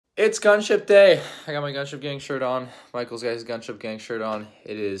It's Gunship Day. I got my Gunship Gang shirt on. Michael's got his Gunship Gang shirt on.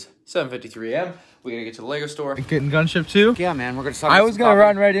 It is 7:53 a.m. We gotta get to the Lego store. Getting Gunship too? Yeah, man. We're gonna start. I was gonna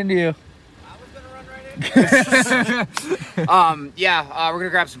run right into you. We're gonna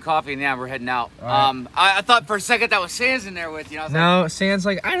grab some coffee and yeah, we're heading out. Right. I thought for a second that was Sans in there with you. I was no, like, Sans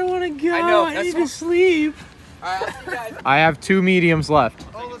like, I don't want to go. I know. I need to sleep. All right, I'll see you guys. I have 2 mediums left.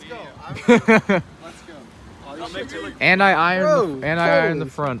 Oh, let's go. Let's go. And I iron the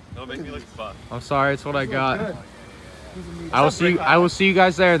front. Don't make me look fun. I'm sorry, it's what I got. I will see you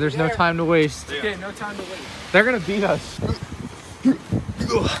guys there. There's no time to waste. Okay, no time to waste. They're gonna beat us.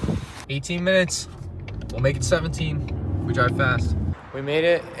 18 minutes. We'll make it 17. We drive fast. We made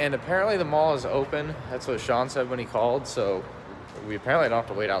it, and apparently the mall is open. That's what Sean said when he called, so we apparently don't have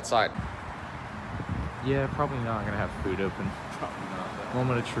to wait outside. Yeah, probably not gonna have food open. Probably not.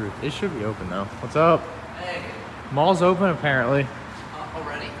 Moment of truth. It should be open though. What's up? Hey. Mall's open apparently.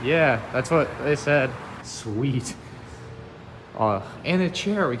 Already? Yeah, that's what they said. Sweet. And a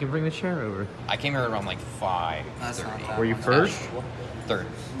chair. We can bring the chair over. I came here around like 5:30. That's not bad. Were you first? Third.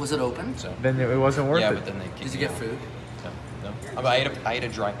 Was it open? So. Then it wasn't worth Yeah, it. but then they kicked Did you me get out. food? No. I ate a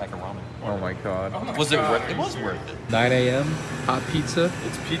dry pack of ramen. Oh my god. Was it worth it? It was worth it. 9 a.m. Hot pizza.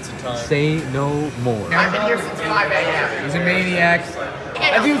 It's pizza time. Say no more. I've been here since 5 a.m. He's a maniac.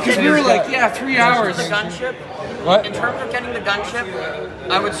 Dude, because we were like, yeah, 3 hours. The gunship. What? In terms of getting the gunship,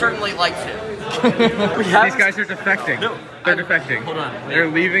 I would certainly like to. These guys are defecting. No. They're defecting. Hold on. They're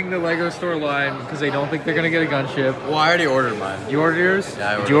leaving the Lego store line because they don't think they're gonna get a gunship. Well, I already ordered mine. You ordered yours?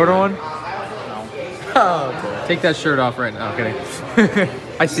 Yeah, I Did you order ordered one? Oh, cool. Take that shirt off right now. I'm kidding.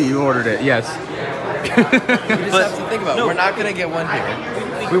 I see you ordered it. Yes. We just have to think about it. We're not going to get one here.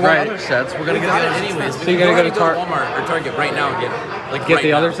 We want other sets. We're going to get it anyways. So you gotta go to Walmart or Target right now and get it. Like Get right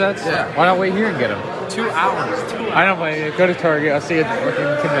the now. other sets? Yeah. Why not wait here and get them? 2 hours. I don't blame you. Go to Target. I'll see you at the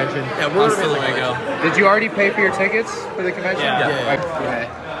fucking convention. Yeah, we're going to go. Did you already pay for your tickets for the convention? Yeah.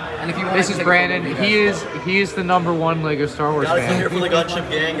 And if you want This is Brandon. He is the #1 Lego Star Wars Gotta come here fan. for the Gunship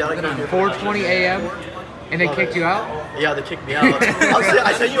Gang. Gotta come here. 4:20 a.m. and they kicked you out? Yeah, they kicked me out.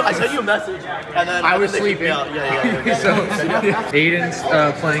 I sent you a message, and then I was they kicked me sleeping. out. Yeah. So Aiden's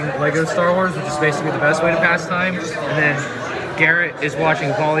playing Lego Star Wars, which is basically the best way to pass time. And then Garrett is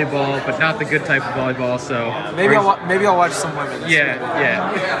watching volleyball, but not the good type of volleyball. So Maybe I'll watch some women. yeah.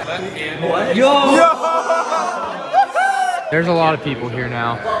 Yo! There's a lot of people here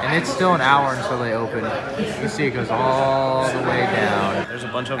now, and it's still an hour until they open. You see it goes all the way down. There's a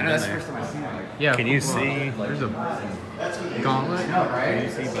bunch of them in there. Yeah. Can you see? There's a gauntlet. Can you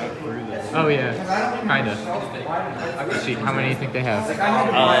see back through this? Oh yeah, kinda. Let's see, how many do you think they have?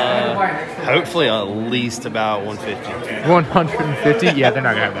 Hopefully at least about 150. 150? Yeah, they're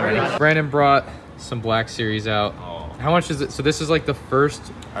not gonna have that many. Brandon brought some Black Series out. How much is it? So this is like the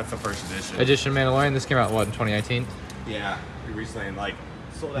first That's the first edition. edition Mandalorian. This came out, what, in 2019? Yeah. We recently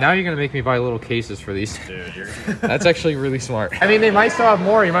sold out. Now you're gonna make me buy little cases for these. Dude, you're That's actually really smart. I mean, they might still have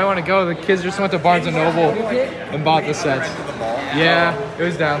more. You might want to go. The kids just went to Barnes & Noble and bought the sets. Yeah, it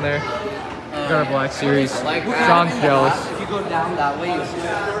was down there. Got a Black Series. John's jealous. If you go down that way, you'll see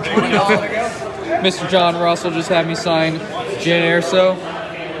Mr. John Russell just had me sign Jen Erso.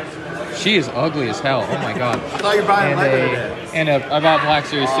 She is ugly as hell. Oh my god. I thought you were buying I bought Black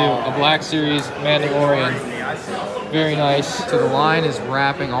Series too. A Black Series Mandalorian. Very nice. So the line is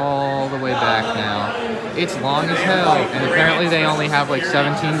wrapping all the way back now. It's long as hell, and apparently they only have like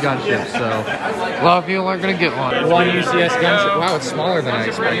 17 gunships, so a lot of people aren't gonna get one. One UCS gunship. Wow, it's smaller than I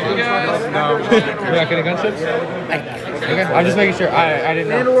expected. No. You're not getting gunships? Okay, I'm just making sure. I didn't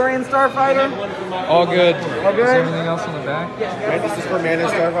know. Mandalorian Starfighter. All good. Is there anything else on the back? This is for Mando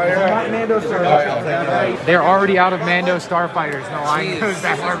Starfighter. Not Mando Starfighter. They're already out of Mando Starfighters. No line goes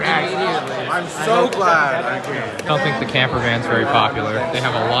back far back. I'm so glad I came. I don't think the camper van's very popular. They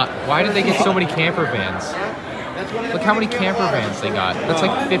have a lot. Why did they get so many camper vans? Look how many camper vans they got. That's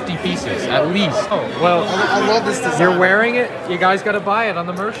like 50 pieces, at least. Oh, well, I love this design. you're wearing it? You guys got to buy it on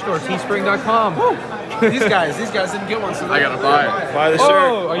the merch store, teespring.com. These guys didn't get one, so I gotta buy it. Buy the shirt.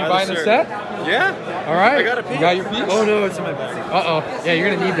 Oh, are you buying the set? Yeah. All right. I got a piece. You got your piece? Oh no, it's in my bag. Uh-oh. Yeah, you're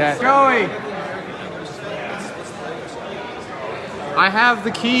going to need that. Joey! I have the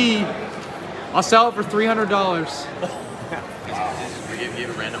key. I'll sell it for $300. We gave you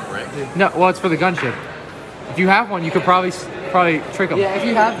a random brick. No, well, it's for the gunship. If you have one, you could probably trick them. Yeah, if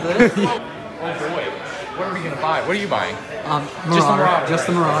you have this. Oh boy. What are we going to buy? What are you buying? Marauder. Just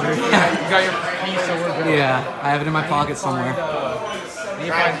the Marauder. You got your piece, so we're good. Yeah, I have it in my pocket somewhere. Did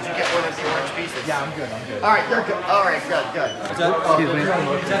you get one of the orange pieces? Yeah, I'm good. All right, you're good. All right, good. Excuse me.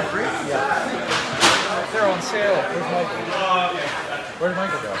 They're on sale. Where's my Where'd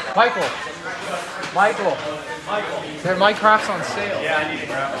Michael go? Michael! Their Minecraft's on sale. Yeah, I need to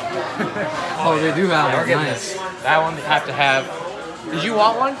grab one. Oh, they do have I'll it. get Nice. this. That one they have to have. Did you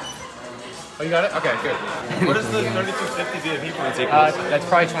want one? Oh, you got it? Okay, good. What is the 3250 VIP points equal? That's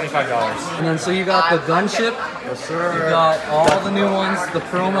probably $25. And then so you got the gunship. Yes, sir. You got all the new ones, the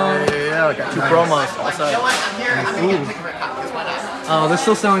promo. Yeah, I got 2 promos. Also, Oh, they're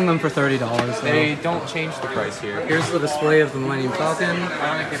still selling them for $30. They don't change the price here. Here's the display of the Millennium Falcon.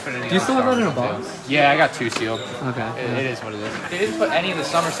 I don't think they put any. Do you still have that in a box? Yeah, I got 2 sealed. Okay. It is what it is. They didn't put any of the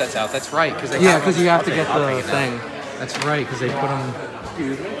summer sets out. That's right, because Yeah, because you have to get the thing. That's right, because they put them.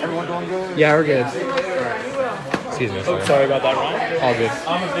 Everyone doing good? Yeah, we're good. Excuse me. Sorry about that, Ryan. All good.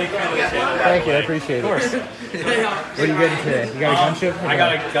 I'm a big fan of this channel. Thank you, I appreciate it. Of course. What are you getting today? You got a gunship? I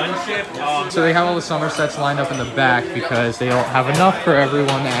got a gunship. So they have all the summer sets lined up in the back because they don't have enough for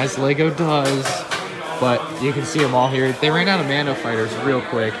everyone, as Lego does. But you can see them all here. They ran out of Mando fighters real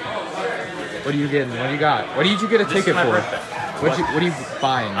quick. What are you getting? What do you got? What did you get a ticket my for? birthday. What are you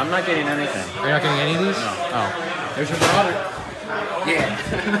buying? I'm not getting anything. Are you not getting any of these? No. Oh. There's your brother. Yeah.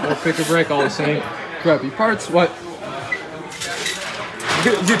 We'll pick a break, all the same crappy parts. What?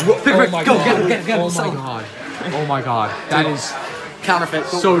 Oh my god. Get it. Oh my god. Oh my god. That is Counterfeit.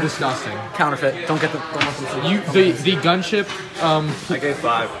 so disgusting. Counterfeit. Don't get the. The gunship, I gave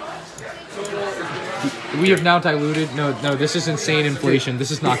 5. we have now diluted. No, this is insane inflation.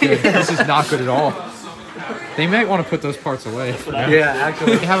 This is not good. This is not good at all. They might want to put those parts away. Yeah,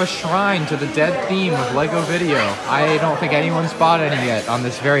 actually. We have a shrine to the dead theme of Lego Video. I don't think anyone's bought any yet on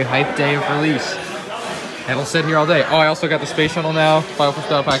this very hyped day of release. And it'll sit here all day. Oh, I also got the space shuttle now, Final Force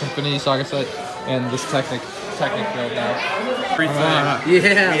Battle Pack Infinity Saga set, and this Technic build now.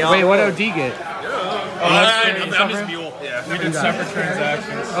 Yeah. Wait, what OD get? I'm his mule. Yeah. We did separate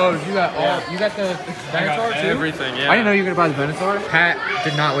transactions. Oh, you got the Venator too? Everything, yeah. I didn't know you were gonna buy the Venator. Pat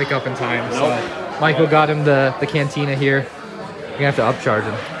did not wake up in time, so Michael got him the Cantina here. You're gonna have to upcharge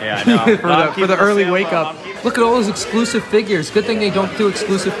him. Yeah, I know. for the early wake up. Look at all those exclusive figures. Good thing they don't do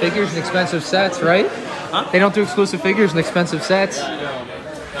exclusive figures and expensive sets, right? Huh? They don't do exclusive figures and expensive sets.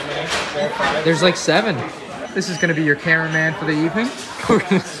 There's like 7. This is gonna be your cameraman for the evening.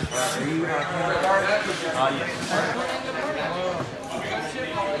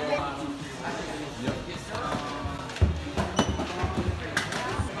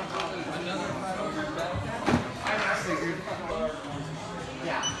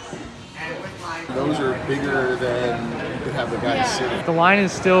 Those are bigger than you could have the guys sitting. The line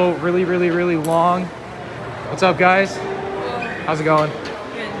is still really, really, really long. What's up, guys? How's it going?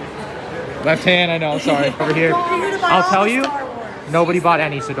 Left hand, I know, sorry. Over here. I'll tell you, nobody bought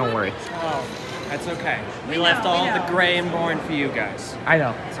any, so don't worry. Oh, that's okay. We left all the gray and boring for you guys. I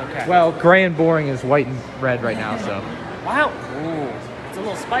know. It's okay. Well, gray and boring is white and red right now, so. Wow. Ooh, it's a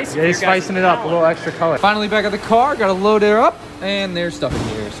little spicy. Yeah, he's spicing it up, a little extra color. Finally back at the car, gotta load it up, and there's stuff in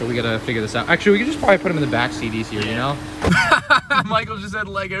here, so we gotta figure this out. Actually, we could just probably put them in the back seat easier, you know? Michael just said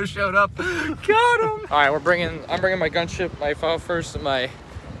Lego showed up. Got him! All right, I'm bringing my gunship, my file first, and my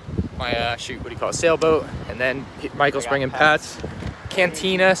shoot, what do you call it, sailboat, and then Michael's bringing Pat's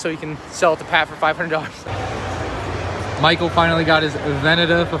Cantina, so he can sell it to Pat for $500. Michael finally got his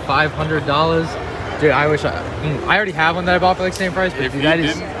Veneta for $500. Dude, I wish I already have one that I bought for like the same price, but If dude, you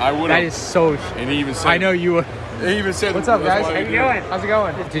didn't, I would've. that is so. And he even said, I know you would. He even said, What's up, guys? that's why How you we did doing? How's it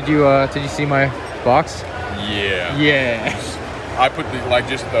going? Did you see my box? it. Yeah. Yeah. I put the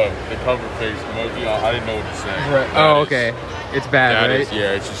just the cover face emoji on. I didn't know what to say. Right. That Oh, is- okay. It's bad, That right? is,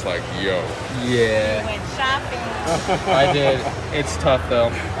 yeah, it's just like, yo. Yeah. Went shopping. I did. It's tough though.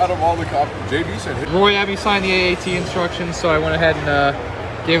 Out of all the copies, JB said, hit. Roy had me sign the AAT instructions, so I went ahead and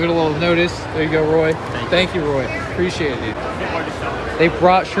gave it a little notice. There you go, Roy. Thank you, Roy. Appreciate it. They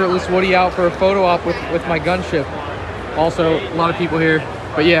brought Shirtless Woody out for a photo op with my gunship. Also, a lot of people here.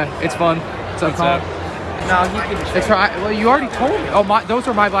 But yeah, it's fun. What's up, Colin? No, he can. It's right. Well, you already told me. Oh, those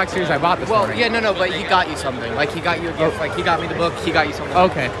are my Black Series I bought this morning. Yeah, no, but he got you something. Like, he got you a gift. Like, he got me the book. He got you something.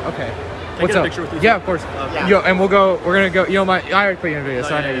 Okay. What's get a up? picture with you? Yeah, of course. Yo, and we're gonna go. You know, I already put you in a video,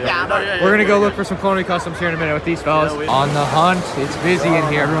 so I know you. We're gonna go look for some Colonial Customs here in a minute with these fellas. On the hunt. It's busy in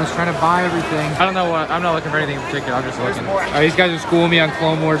here. Everyone's trying to buy everything. I don't know what. I'm not looking for anything in particular. I'm just looking. These guys are schooling me on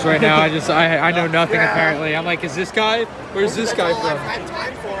Clone Wars right now. I know nothing apparently. I'm like, is this guy? Where's this guy from?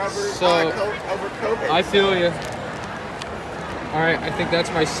 So I feel you. All right, I think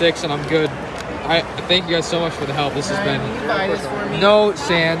that's my 6, and I'm good. I thank you guys so much for the help. This has been. No,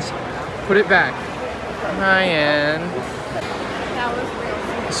 Sans. Put it back. Ryan.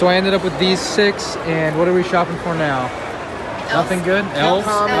 So I ended up with these 6, and what are we shopping for now? Nothing good? Elves?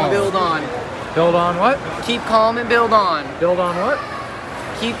 Keep calm and build on. Build on what? Keep calm and build on. Build on what?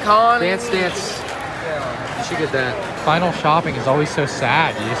 keep calling. Dance. You should get that. Final shopping is always so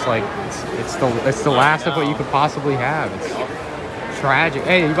sad. You just like, it's the last of what you could possibly have. It's tragic.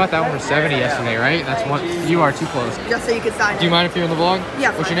 Hey, you bought that one for 70 yesterday, right? That's one. You are too close. Just so you can sign it. Do you mind if you're in the vlog?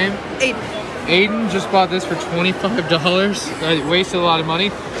 Yeah. What's your name? Aiden. Aiden just bought this for $25. I wasted a lot of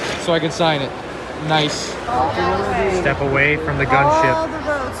money, so I could sign it. Nice. Step away from the gunship. All the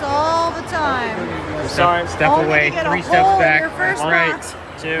roads, all the time. Step Only away. to get a 3 hole steps in back. your first All right. box.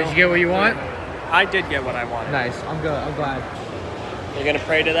 Did you get what you want? I did get what I wanted. Nice. I'm good. I'm glad. You're gonna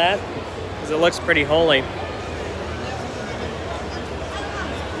pray to that? Because it looks pretty holy.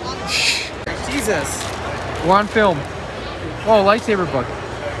 Jesus. We're on film. Oh, lightsaber book.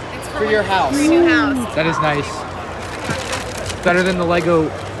 It's For your house. For your new house. That is nice. Better than the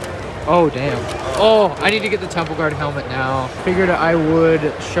Lego. Oh, damn. Oh, I need to get the Temple Guard helmet now. Figured I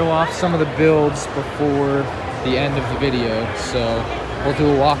would show off some of the builds before the end of the video. So we'll do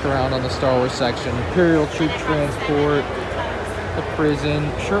a walk around on the Star Wars section. Imperial Troop Transport. The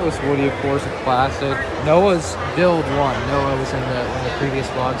prison. Shirtless Woody, of course, a classic. Noah's build one. Noah was in one of the previous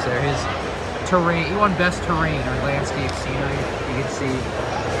vlogs there. His terrain, he won best terrain or landscape scenery. You can see.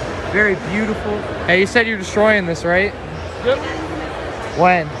 Very beautiful. Hey, you said you're destroying this, right? Yep.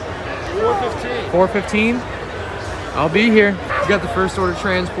 When? 4:15. 4:15? I'll be here. We got the First Order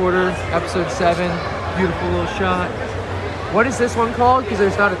Transporter, episode 7. Beautiful little shot. What is this one called? Because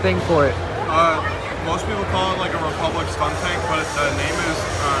there's not a thing for it. Most people call it like a Republic stun tank, but the name is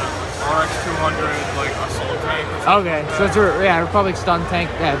RX-200, like assault tank. Okay, so it's Republic stun tank.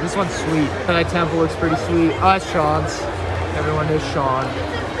 Yeah, this one's sweet. Jedi Temple looks pretty sweet. Oh, that's Sean's. Everyone knows Sean.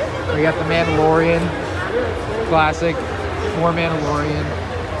 We got the Mandalorian, classic. More Mandalorian.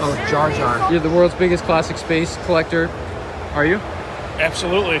 Oh, Jar Jar. You're the world's biggest classic space collector. Are you?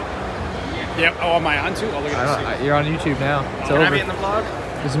 Absolutely. Yep. Oh, am I on too? Oh, look at this. You're on YouTube now. It's Can over. I be in the vlog?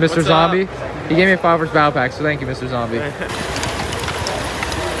 This is Mr. Zombie. He gave me a 5 battle pack, so thank you, Mr. Zombie.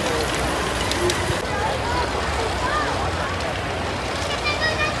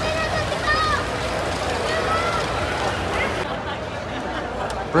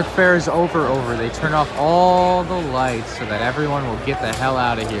 BrickFair is over. They turn off all the lights so that everyone will get the hell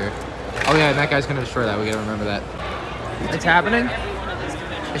out of here. Oh yeah, and that guy's gonna destroy that. We gotta remember that. It's happening?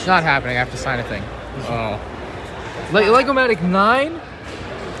 It's not happening. I have to sign a thing. Oh. Lego-matic 9?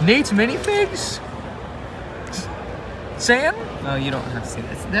 Nate's minifigs? Sam? No, you don't have to see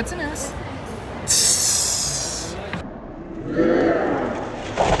this. That's an S.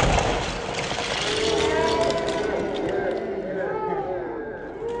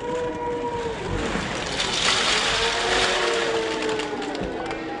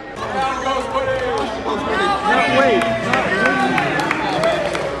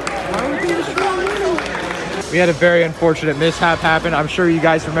 We had a very unfortunate mishap happen. I'm sure you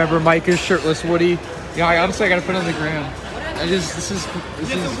guys remember Micah's shirtless Woody. Yeah, honestly, I gotta put it on the gram. This is.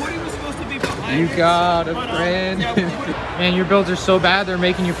 Woody was supposed to be behind. You got a friend. Man, your builds are so bad, they're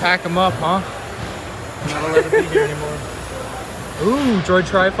making you pack them up, huh? I'm not allowed to be here anymore. Ooh, Droid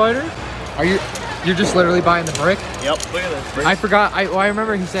Tri-Fighter? You're just literally buying the brick? Yep. Look at this. I forgot. I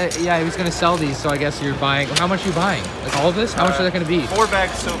remember he said, yeah, he was gonna sell these, so I guess you're buying. How much are you buying? Like all of this? How much are that gonna be? 4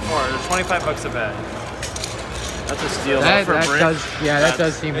 bags so far. They're 25 bucks a bag. That's a steal. That for brick. that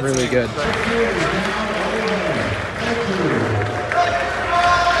does seem really good.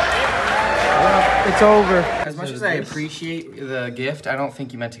 It's over. As much as I appreciate the gift, I don't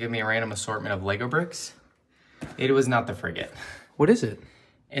think you meant to give me a random assortment of Lego bricks. It was not the frigate. What is it?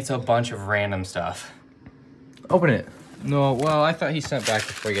 It's a bunch of random stuff. Open it. No, well, I thought he sent back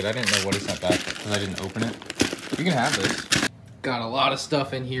the frigate. I didn't know what he sent back because I didn't open it. You can have this. Got a lot of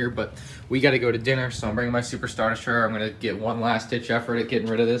stuff in here, but we got to go to dinner, so I'm bringing my Super Star Destroyer. I'm going to get one last ditch effort at getting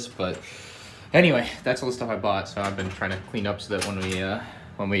rid of this, but anyway, that's all the stuff I bought, so I've been trying to clean up so that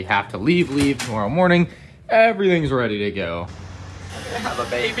when we have to leave tomorrow morning, everything's ready to go. I'm gonna have a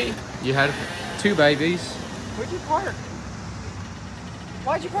baby. You had 2 babies. Where'd you park?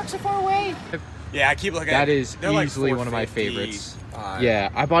 Why'd you park so far away? Yeah, I keep looking That at it. is They're like easily one of my 450. favorites.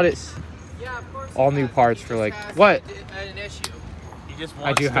 Yeah, I bought it Yeah, of course. all new parts for like, what? An issue. He just I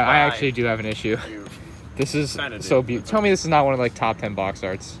wants do. to buy. I actually do have an issue. This is Kinda so do. beautiful. Tell me this is not one of like top 10 box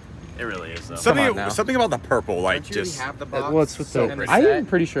arts. It really is though. Come on now. Something about the purple, like Don't you just. have the box? Well, it's with So the. pretty. I'm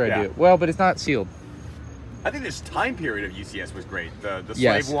pretty sure I Yeah. do. Well, but it's not sealed. I think this time period of UCS was great. The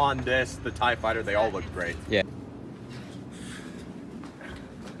Yes. Slave One, this, the TIE Fighter, they all looked great. Yeah.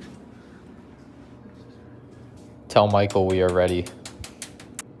 Tell Michael we are ready. You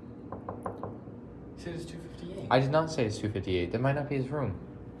said it's 258. I did not say it's 258. That might not be his room.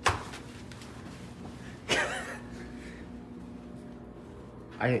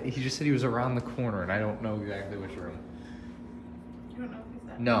 He just said he was around the corner, and I don't know exactly which room. You don't know if he's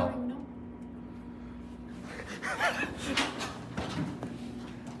that? No.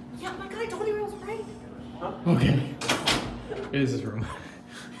 Yeah, my God, I told you I was right. Okay. It is his room.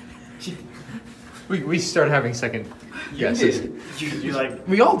 we started having second guesses. You like?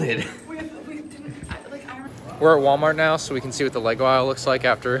 We all did. We didn't, We're at Walmart now, so we can see what the Lego aisle looks like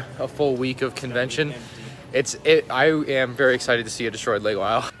after a full week of convention. I am very excited to see a destroyed Lego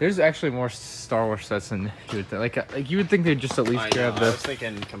aisle. There's actually more Star Wars sets than you would think. Like you would think they'd just at least grab the. I was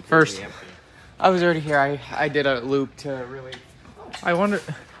thinking completely first. empty. I was already here. I did a loop to really. I wonder.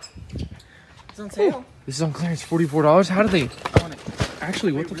 It's on sale. This is on clearance, $44. How did they? I want it.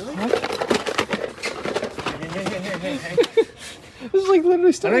 Actually, what the fuck? This is like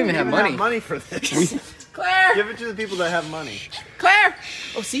literally. I don't even have money. Money for this. Claire! Give it to the people that have money. Claire!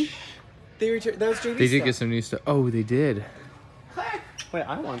 Oh, see? They returned. That was JD They did stuff. get some new stuff. Oh, they did. Claire! Wait,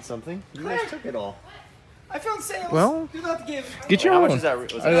 I want something. You guys took it all. I found sales. Well, Do not give. get your How own. much is that?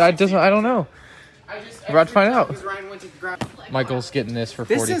 Was I don't know. We're about to find out. Because Ryan went to grab. Michael's getting this for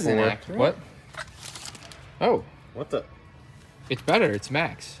This 44. isn't accurate. What? Oh, What the? it's better. It's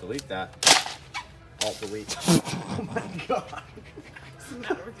max. Delete that. Alt delete. Oh my God. What's the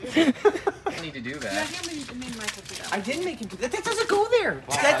matter with you? I need to do I that. can't made Michael do that. I didn't make him do that. That doesn't go there.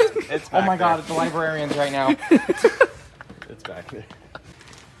 That doesn't. It's Oh back my God! there. The librarians right now. It's back there.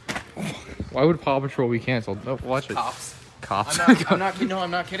 Why would Paw Patrol be canceled? Oh, watch it. Cops. Cops. I'm not. No, I'm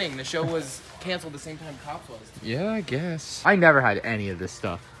not kidding. The show was canceled the same time Cops was. Yeah, I guess. I never had any of this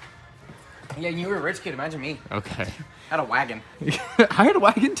stuff. Yeah, you were a rich kid. Imagine me. Okay. Had a wagon. I had a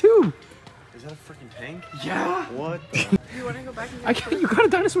wagon too. Is that a freaking tank? Yeah. What? The? You want to go back and You got a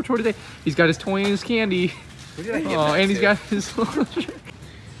dinosaur toy today. He's got his toy and his candy. Who did I give Oh, that and he's to? got his.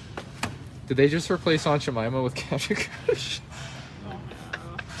 Did they just replace Aunt Jemima with Captain Crush?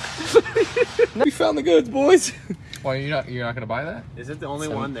 We found the goods, boys. Why you're not gonna buy that? Is it the only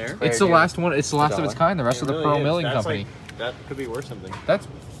one there? It's the last one. It's the last of its kind. The rest It of the really Pearl is. Milling That's Company. Like, that could be worth something. That's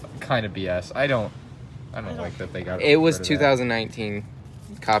kind of BS. I don't like that they got. It was rid of 2019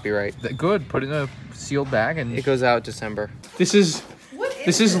 copyright. that. Good. Put it in a sealed bag and. It goes out December. This is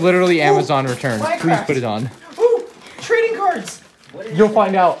literally Amazon returns. Please put it on. Ooh, trading cards. You'll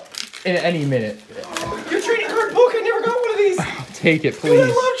find out in any minute. Your trading card book. I never got one of these. Take it, Dude, I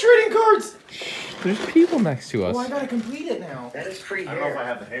please. love trading cards. There's people next to us. Well, I gotta complete it now. That is pretty I don't know if I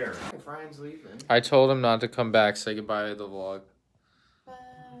have the hair. If Ryan's leaving. I told him not to come back. Say goodbye to the vlog.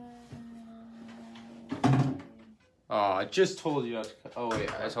 Oh, I just told you not to come. Oh, wait.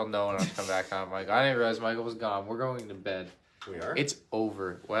 I told no one not to come back on Mike. I didn't realize Michael was gone. We're going to bed. We are? It's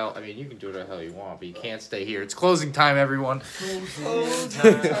over. Well, I mean, you can do whatever the hell you want, but you can't stay here. It's closing time, everyone. Fair's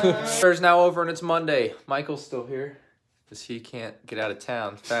now over and it's Monday. Michael's still here because he can't get out of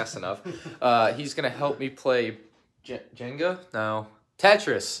town fast enough. He's going to help me play Jenga? No.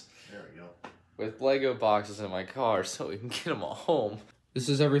 Tetris. There we go. With Lego boxes in my car so we can get them all home. This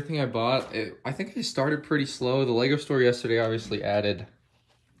is everything I bought. I think I started pretty slow. The Lego store yesterday obviously added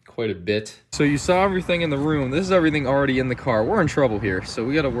quite a bit. So you saw everything in the room. This is everything already in the car. We're in trouble here, so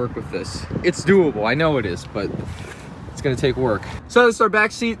we got to work with this. It's doable. I know it is, but it's going to take work. So this is our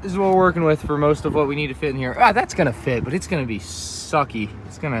back seat. This is what we're working with for most of what we need to fit in here. Ah, that's going to fit, but it's going to be sucky.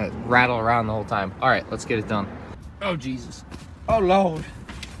 It's going to rattle around the whole time. All right, let's get it done. Oh, Jesus. Oh, Lord.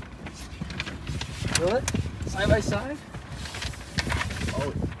 Will it? Side by side?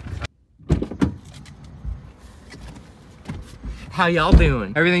 Oh. How y'all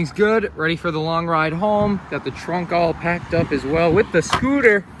doing? Everything's good, ready for the long ride home. Got the trunk all packed up as well with the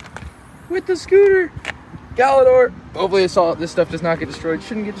scooter. With the scooter. Galador. Hopefully this stuff does not get destroyed.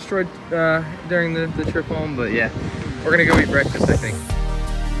 Shouldn't get destroyed during the trip home, but yeah. We're gonna go eat breakfast, I think.